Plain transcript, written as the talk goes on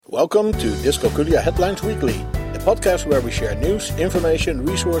Welcome to Dyscalculia Headlines Weekly, a podcast where we share news, information,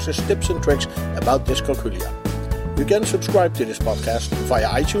 resources, tips and tricks about dyscalculia. You can subscribe to this podcast via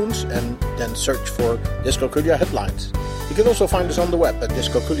iTunes and then search for Dyscalculia Headlines. You can also find us on the web at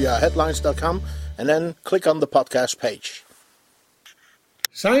dyscalculiaheadlines.com and then click on the podcast page.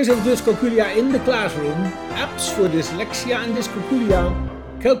 Signs of dyscalculia in the classroom, apps for dyslexia and dyscalculia,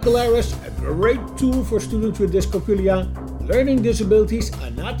 Calcularis, a great tool for students with dyscalculia, learning disabilities are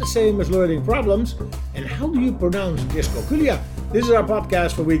not the same as learning problems, and how do you pronounce dyscalculia? This is our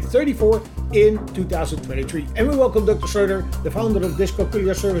podcast for week 34 in 2023. And we welcome Dr. Schroeder, the founder of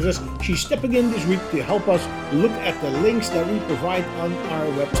Dyscalculia Services. She's stepping in this week to help us look at the links that we provide on our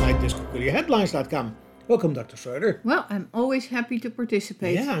website, dyscalculiaheadlines.com. Welcome, Dr. Schroeder. Well, I'm always happy to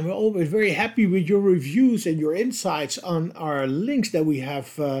participate. Yeah, we're always very happy with your reviews and your insights on our links that we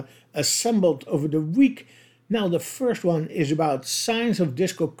have assembled over the week. Now, the first one is about signs of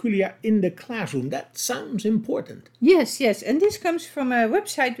dyscalculia in the classroom. That sounds important. Yes. And this comes from a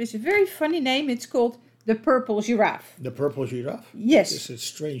website with a very funny name. It's called The Purple Giraffe. The Purple Giraffe? Yes. It's a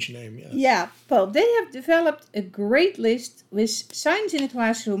strange name, yes. Yeah, well, they have developed a great list with signs in the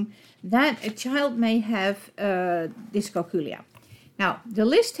classroom that a child may have dyscalculia. Now, the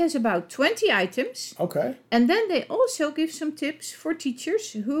list has about 20 items. Okay. And then they also give some tips for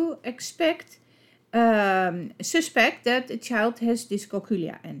teachers who suspect that a child has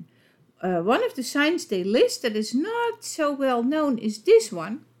dyscalculia. And one of the signs they list that is not so well known is this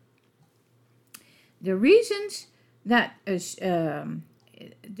one. The reasons that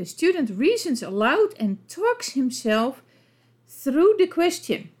the student reasons aloud and talks himself through the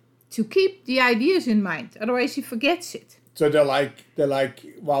question to keep the ideas in mind, otherwise he forgets it. So they're like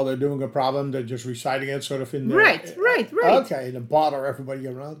while they're doing a problem, they're just reciting it sort of in the... Right. Okay, to bother everybody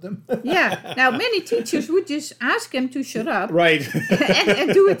around them. Yeah. Now, many teachers would just ask them to shut up. Right.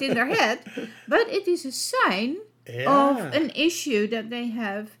 and do it in their head. But it is a sign of an issue that they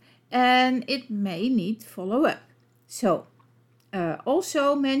have, and it may need follow-up. So,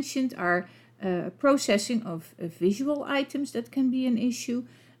 also mentioned are processing of visual items that can be an issue,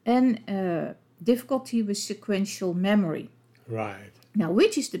 and difficulty with sequential memory. Right. Now,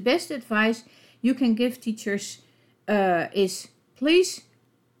 which is the best advice you can give teachers is please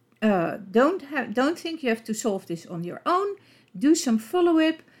don't think you have to solve this on your own. Do some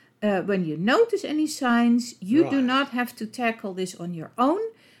follow-up. When you notice any signs, you do not have to tackle this on your own,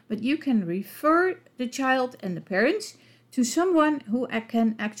 but you can refer the child and the parents to someone who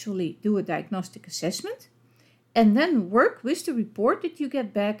can actually do a diagnostic assessment and then work with the report that you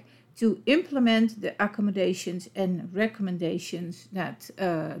get back to implement the accommodations and recommendations that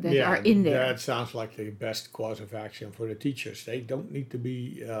are in there. That sounds like the best course of action for the teachers. They don't need to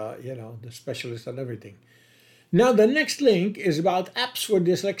be, the specialist on everything. Now, the next link is about apps for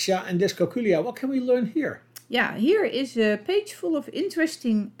dyslexia and dyscalculia. What can we learn here? Yeah, here is a page full of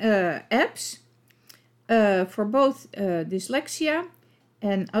interesting apps for both dyslexia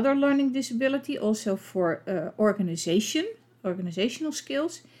and other learning disability, also for organizational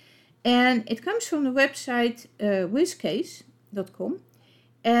skills. And it comes from the website whizcase.com.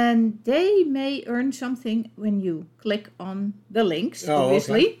 And they may earn something when you click on the links,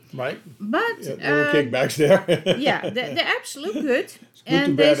 obviously. Okay. Right. But there were kickbacks there. yeah, the apps look good.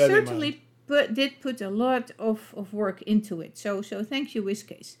 And they certainly did put a lot of work into it. So thank you,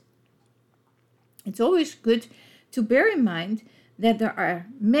 Whizcase. It's always good to bear in mind that there are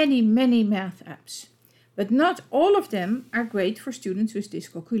many, many math apps. But not all of them are great for students with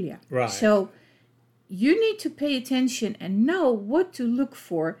dyscalculia. Right. So you need to pay attention and know what to look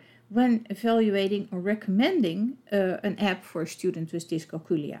for when evaluating or recommending an app for a student with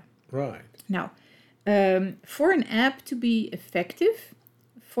dyscalculia. Right. Now, for an app to be effective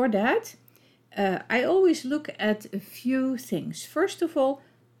for that, I always look at a few things. First of all,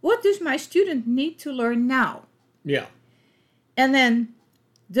 what does my student need to learn now? Yeah. And then,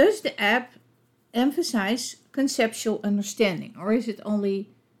 does the app emphasize conceptual understanding, or is it only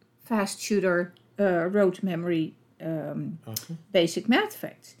fast shooter, rote memory, basic math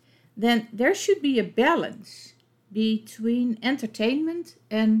facts? Then there should be a balance between entertainment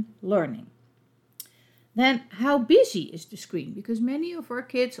and learning. Then how busy is the screen? Because many of our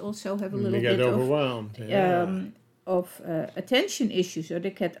kids also have a little bit of attention issues, or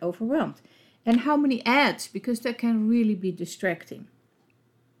they get overwhelmed. And how many ads? Because that can really be distracting.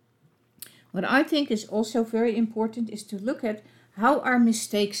 What I think is also very important is to look at how are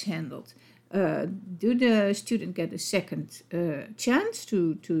mistakes handled. Do the student get a second chance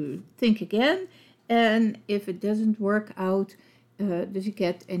to think again? And if it doesn't work out, does he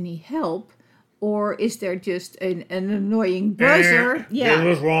get any help? or is there just an annoying buzzer? That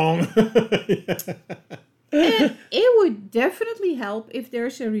was wrong. And it would definitely help if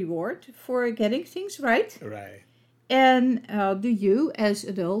there's a reward for getting things right. Right. And do you, as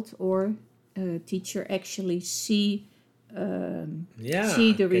adult or teacher, actually see the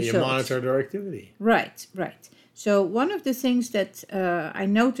results? You monitor their activity. Right. So one of the things that I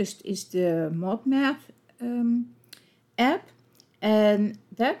noticed is the ModMath app, and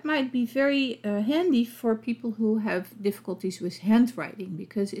that might be very handy for people who have difficulties with handwriting,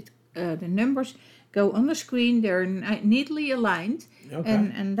 because the numbers go on the screen, they're neatly aligned,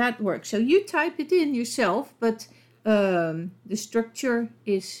 and that works. So you type it in yourself, but the structure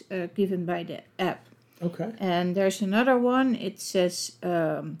is given by the app. Okay. And there's another one, it says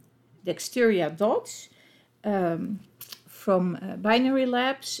Dyslexia dots from Binary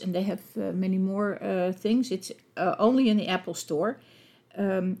Labs, and they have many more things. It's only in the Apple Store.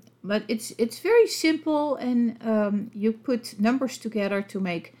 But it's very simple, and you put numbers together to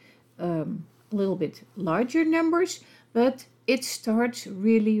make a little bit larger numbers, but it starts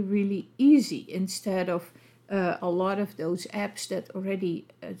really, really easy instead of a lot of those apps that already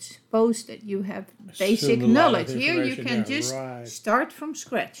suppose that you have basic knowledge. Here you can just start from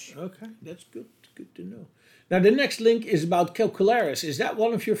scratch. Okay, that's good. Good to know. Now the next link is about Calcularis. Is that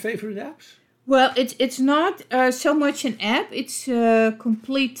one of your favorite apps? Well, it's not so much an app, it's a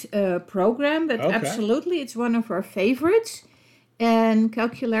complete program, but absolutely it's one of our favorites. And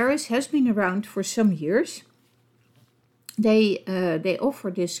Calcularis has been around for some years. They offer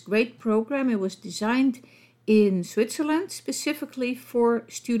this great program. It was designed in Switzerland specifically for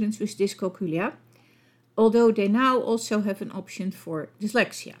students with dyscalculia, although they now also have an option for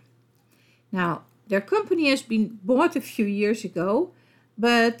dyslexia. Now, their company has been bought a few years ago,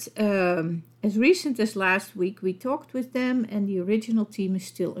 but as recent as last week, we talked with them and the original team is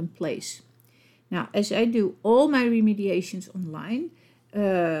still in place. Now, as I do all my remediations online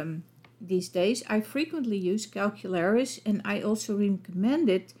these days, I frequently use Calcularis, and I also recommend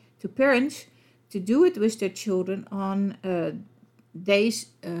it to parents to do it with their children on days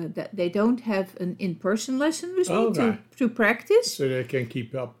that they don't have an in-person lesson with me to practice. So they can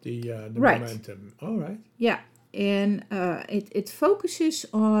keep up the momentum. All right. Yeah. And it focuses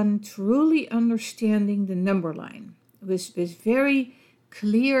on truly understanding the number line with very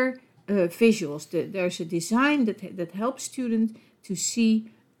clear visuals. There's a design that helps students to see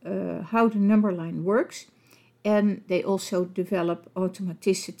how the number line works. And they also develop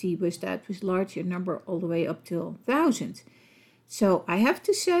automaticity with that, with larger number all the way up till 1,000. So I have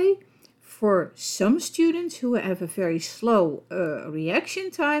to say, for some students who have a very slow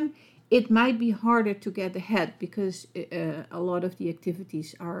reaction time, it might be harder to get ahead because a lot of the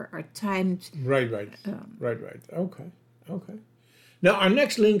activities are timed. Right. Okay. Now, our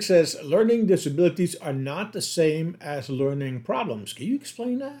next link says, learning disabilities are not the same as learning problems. Can you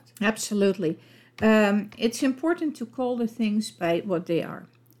explain that? Absolutely. It's important to call the things by what they are.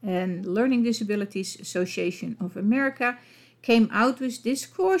 And Learning Disabilities Association of America came out with this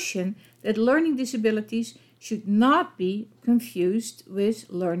caution that learning disabilities should not be confused with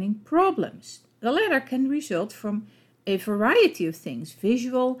learning problems. The latter can result from a variety of things: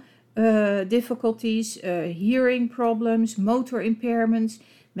 visual difficulties, hearing problems, motor impairments,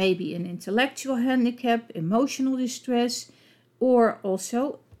 maybe an intellectual handicap, emotional distress, or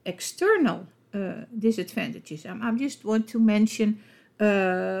also external disadvantages. I just want to mention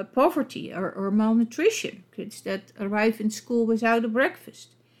poverty or malnutrition, kids that arrive in school without a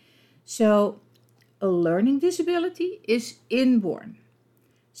breakfast. So a learning disability is inborn.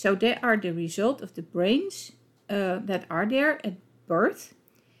 So they are the result of the brains that are there at birth,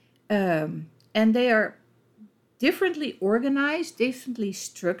 and they are differently organized, differently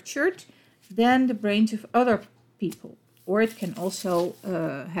structured than the brains of other people. Or it can also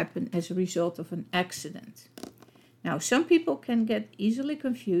happen as a result of an accident. Now, some people can get easily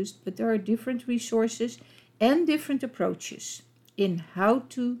confused, but there are different resources and different approaches in how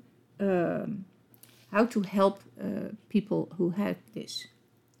to help people who have this.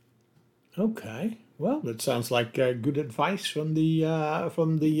 Okay. Well, that sounds like good advice from the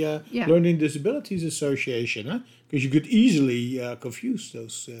Learning Disabilities Association, huh? Because you could easily confuse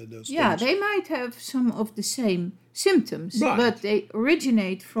those Yeah, things. they might have some of the same symptoms, but they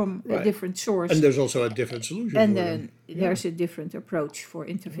originate from a different source. And there's also a different solution. And then there's a different approach for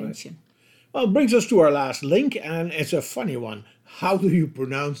intervention. Right. Well, it brings us to our last link, and it's a funny one. How do you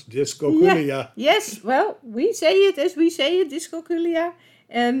pronounce dyscalculia? Yeah. Yes, well, we say it as we say it, dyscalculia.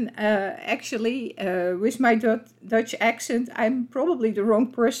 And actually, with my Dutch accent, I'm probably the wrong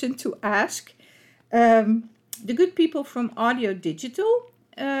person to ask. The good people from Audio Digital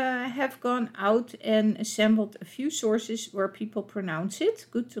have gone out and assembled a few sources where people pronounce it.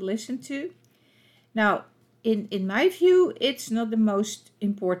 Good to listen to. Now, in my view, it's not the most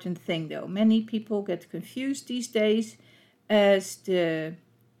important thing, though. Many people get confused these days as the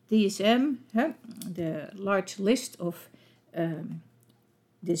DSM, the large list of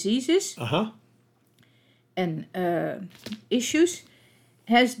diseases and issues,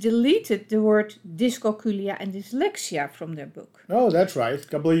 has deleted the word dyscalculia and dyslexia from their book. Oh, that's right. A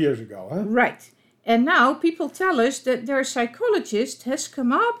couple of years ago, huh? Right. And now people tell us that their psychologist has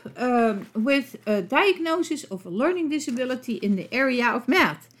come up with a diagnosis of a learning disability in the area of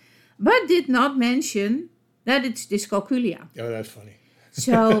math, but did not mention that it's dyscalculia. Oh, that's funny.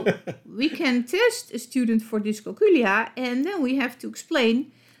 So we can test a student for dyscalculia, and then we have to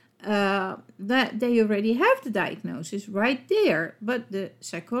explain that they already have the diagnosis right there, but the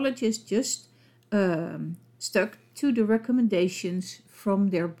psychologist just stuck to the recommendations from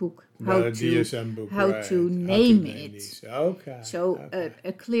their book, how to name it. Okay. So okay.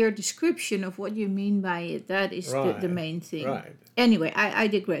 A clear description of what you mean by it, that is the main thing. Right. Anyway, I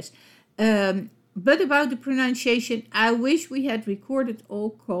digress. But about the pronunciation, I wish we had recorded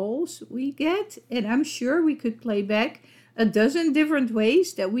all calls we get, and I'm sure we could play back a dozen different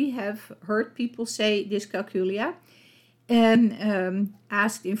ways that we have heard people say dyscalculia and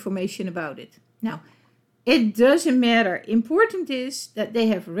asked information about it. Now, it doesn't matter. Important is that they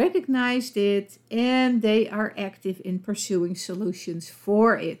have recognized it and they are active in pursuing solutions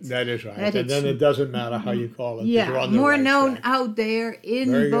for it. That is right. And then it doesn't matter how you call it. Yeah, more known out there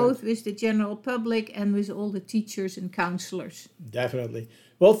in both with the general public and with all the teachers and counselors. Definitely.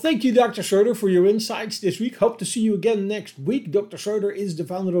 Well, thank you, Dr. Schroeder, for your insights this week. Hope to see you again next week. Dr. Schroeder is the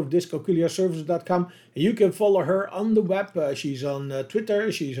founder of dyscalculiaservices.com. And you can follow her on the web. She's on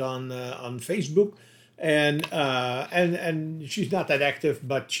Twitter. She's on Facebook. And she's not that active,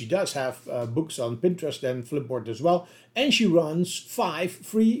 but she does have books on Pinterest and Flipboard as well. And she runs 5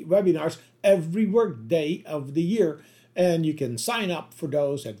 free webinars every work day of the year. And you can sign up for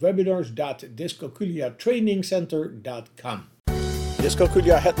those at webinars.dyscalculiatrainingcenter.com.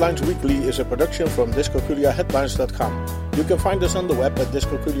 Dyscalculia Headlines Weekly is a production from dyscalculiaheadlines.com. You can find us on the web at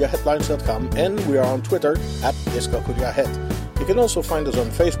dyscalculiaheadlines.com, and we are on Twitter at dyscalculiahead. You can also find us on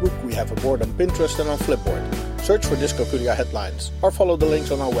Facebook. We have a board on Pinterest and on Flipboard. Search for Dyscalculia Headlines or follow the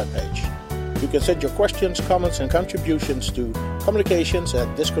links on our webpage. You can send your questions, comments and contributions to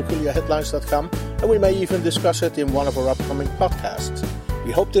communications@dyscalculiaheadlines.com, and we may even discuss it in one of our upcoming podcasts.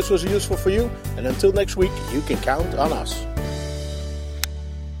 We hope this was useful for you, and until next week, you can count on us.